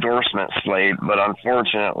 labor-friendly endorsement slate, but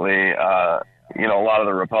unfortunately, you know, a lot of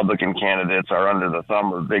the Republican candidates are under the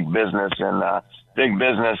thumb of big business, and big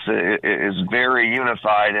business is very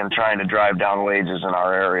unified in trying to drive down wages in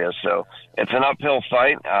our area. So it's an uphill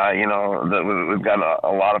fight. You know, we've got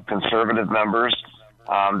a lot of conservative members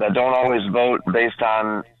that don't always vote based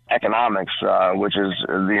on economics, which is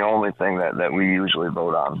the only thing that we usually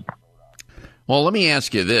vote on. Well, let me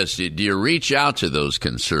ask you this. Do you reach out to those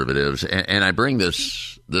conservatives? And I bring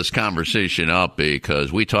this conversation up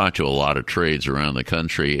because we talk to a lot of trades around the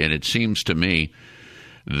country, and it seems to me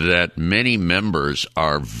that many members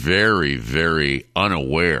are very, very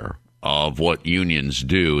unaware of what unions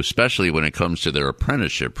do, especially when it comes to their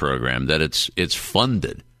apprenticeship program, that it's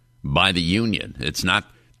funded by the union. It's not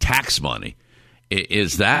tax money.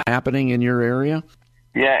 Is that happening in your area?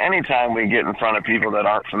 Yeah, anytime we get in front of people that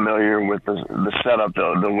aren't familiar with the setup,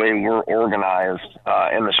 the way we're organized,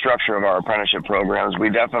 and the structure of our apprenticeship programs, we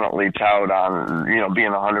definitely tout on, you know,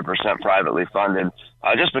 being 100% privately funded,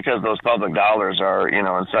 just because those public dollars are, you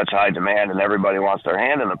know, in such high demand and everybody wants their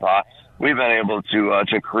hand in the pot. We've been able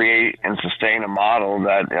to create and sustain a model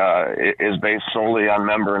that is based solely on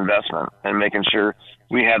member investment and making sure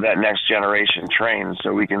we have that next generation trained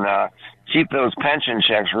so we can keep those pension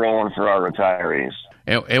checks rolling for our retirees.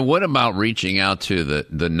 And what about reaching out to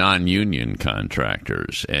the non-union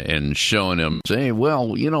contractors and showing them, say,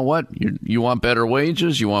 well, you know what, you want better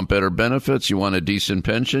wages, you want better benefits, you want a decent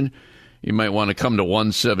pension, you might want to come to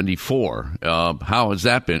 174. How has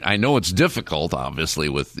that been? I know it's difficult, obviously,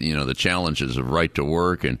 with the challenges of right to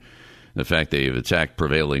work and the fact they've attacked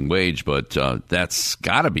prevailing wage, but that's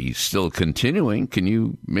got to be still continuing. Can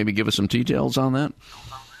you maybe give us some details on that?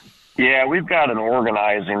 Yeah, we've got an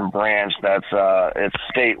organizing branch that's it's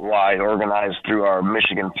statewide, organized through our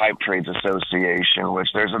Michigan Pipe Trades Association, which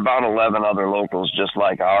there's about 11 other locals just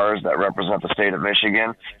like ours that represent the state of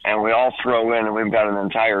Michigan, and we all throw in, and we've got an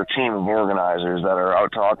entire team of organizers that are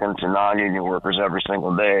out talking to non-union workers every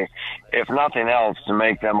single day, if nothing else, to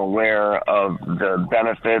make them aware of the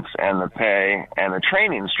benefits and the pay and the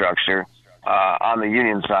training structure on the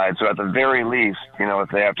union side. So at the very least, if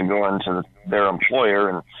they have to go into their employer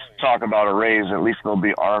and talk about a raise, at least they'll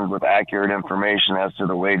be armed with accurate information as to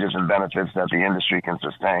the wages and benefits that the industry can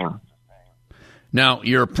sustain. Now,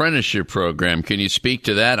 your apprenticeship program, can you speak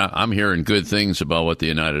to that? I'm hearing good things about what the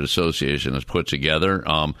United Association has put together.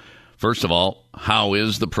 First of all, how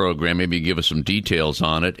is the program? Maybe give us some details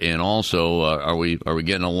on it. And also, are we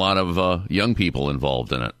getting a lot of young people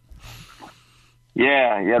involved in it?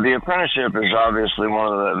 Yeah, the apprenticeship is obviously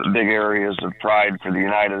one of the big areas of pride for the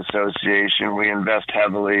United Association. We invest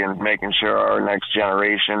heavily in making sure our next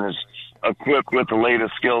generation is equipped with the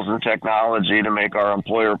latest skills and technology to make our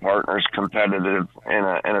employer partners competitive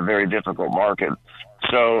in a very difficult market.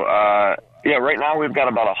 So, right now we've got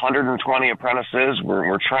about 120 apprentices.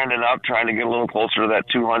 We're trending up, trying to get a little closer to that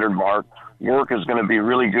 200 mark. Work is going to be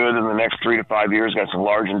really good in the next 3 to 5 years. Got some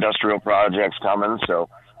large industrial projects coming, so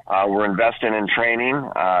we're investing in training.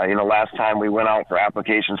 Last time we went out for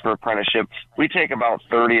applications for apprenticeship, we take about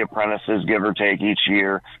 30 apprentices, give or take, each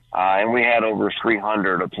year, and we had over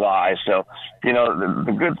 300 apply. So,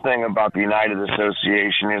 the good thing about the United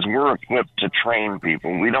Association is we're equipped to train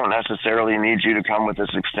people. We don't necessarily need you to come with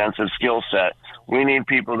this extensive skill set. We need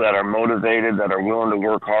people that are motivated, that are willing to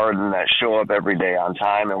work hard, and that show up every day on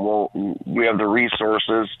time, and we have the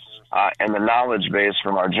resources and the knowledge base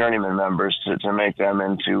from our journeyman members to make them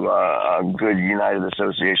into good United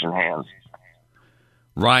Association hands.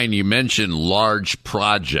 Ryan, you mentioned large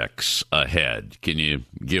projects ahead. Can you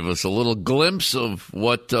give us a little glimpse of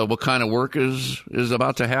what kind of work is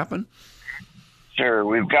about to happen? Sure.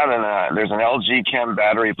 We've got there's an LG Chem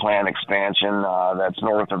battery plant expansion that's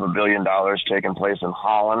north of $1 billion taking place in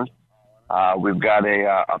Holland. We've got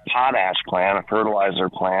a potash plant, a fertilizer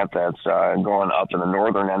plant that's going up in the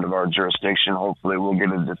northern end of our jurisdiction. Hopefully we'll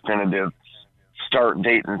get a definitive start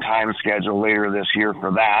date and time schedule later this year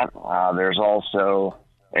for that. There's also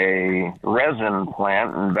a resin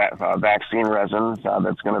plant and vaccine resins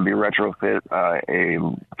that's going to be retrofit a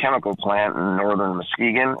chemical plant in northern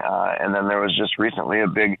Muskegon. And then there was just recently a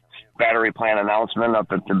big battery plant announcement up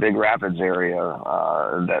at the Big Rapids area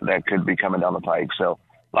that could be coming down the pike. So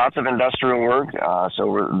lots of industrial work. So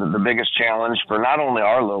the biggest challenge for not only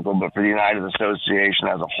our local, but for the United Association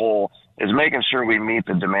as a whole is making sure we meet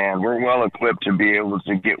the demand. We're well equipped to be able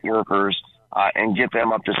to get workers and get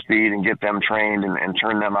them up to speed and get them trained and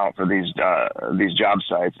turn them out for these job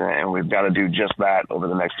sites. And we've got to do just that over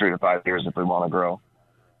the next 3 to 5 years if we want to grow.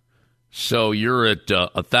 So you're at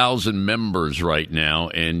 1,000 members right now,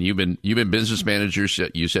 and you've been business manager,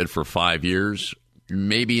 you said, for 5 years.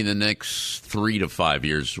 Maybe in the next 3 to 5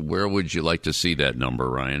 years, where would you like to see that number,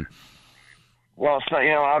 Ryan? Well, so,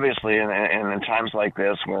 obviously, in times like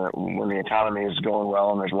this, when the economy is going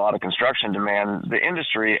well and there's a lot of construction demand, the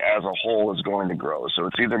industry as a whole is going to grow. So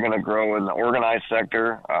it's either going to grow in the organized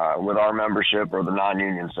sector with our membership or the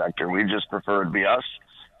non-union sector. We just prefer it be us.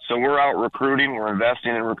 So we're out recruiting. We're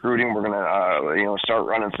investing in recruiting. We're going to, start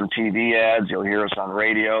running some TV ads. You'll hear us on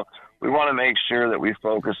radio. We want to make sure that we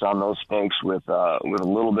focus on those folks with a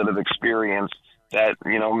little bit of experience that,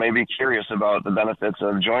 may be curious about the benefits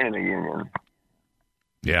of joining a union.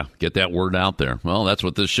 Yeah, get that word out there. Well, that's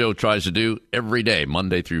what this show tries to do every day,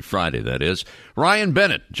 Monday through Friday, that is. Ryan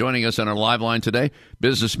Bennett joining us on our live line today,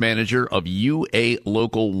 business manager of UA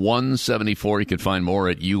Local 174. You can find more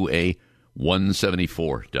at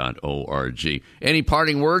ua174.org. Any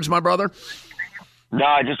parting words, my brother? No,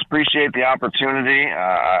 I just appreciate the opportunity.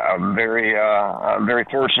 I'm very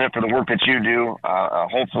fortunate for the work that you do.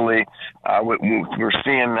 Hopefully, we're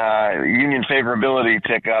seeing union favorability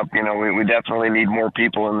tick up. We definitely need more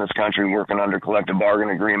people in this country working under collective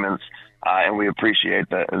bargaining agreements, and we appreciate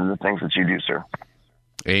the things that you do, sir.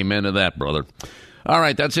 Amen to that, brother. All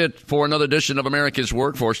right, that's it for another edition of America's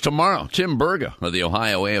Workforce. Tomorrow, Tim Berga of the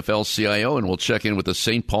Ohio AFL-CIO, and we'll check in with the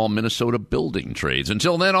St. Paul, Minnesota building trades.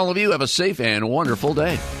 Until then, all of you have a safe and wonderful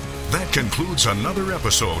day. That concludes another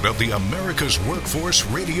episode of the America's Workforce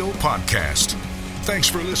Radio Podcast. Thanks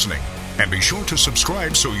for listening, and be sure to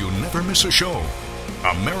subscribe so you never miss a show.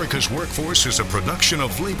 America's Workforce is a production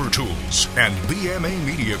of Labor Tools and BMA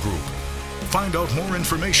Media Group. Find out more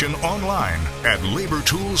information online at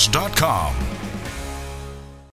labortools.com.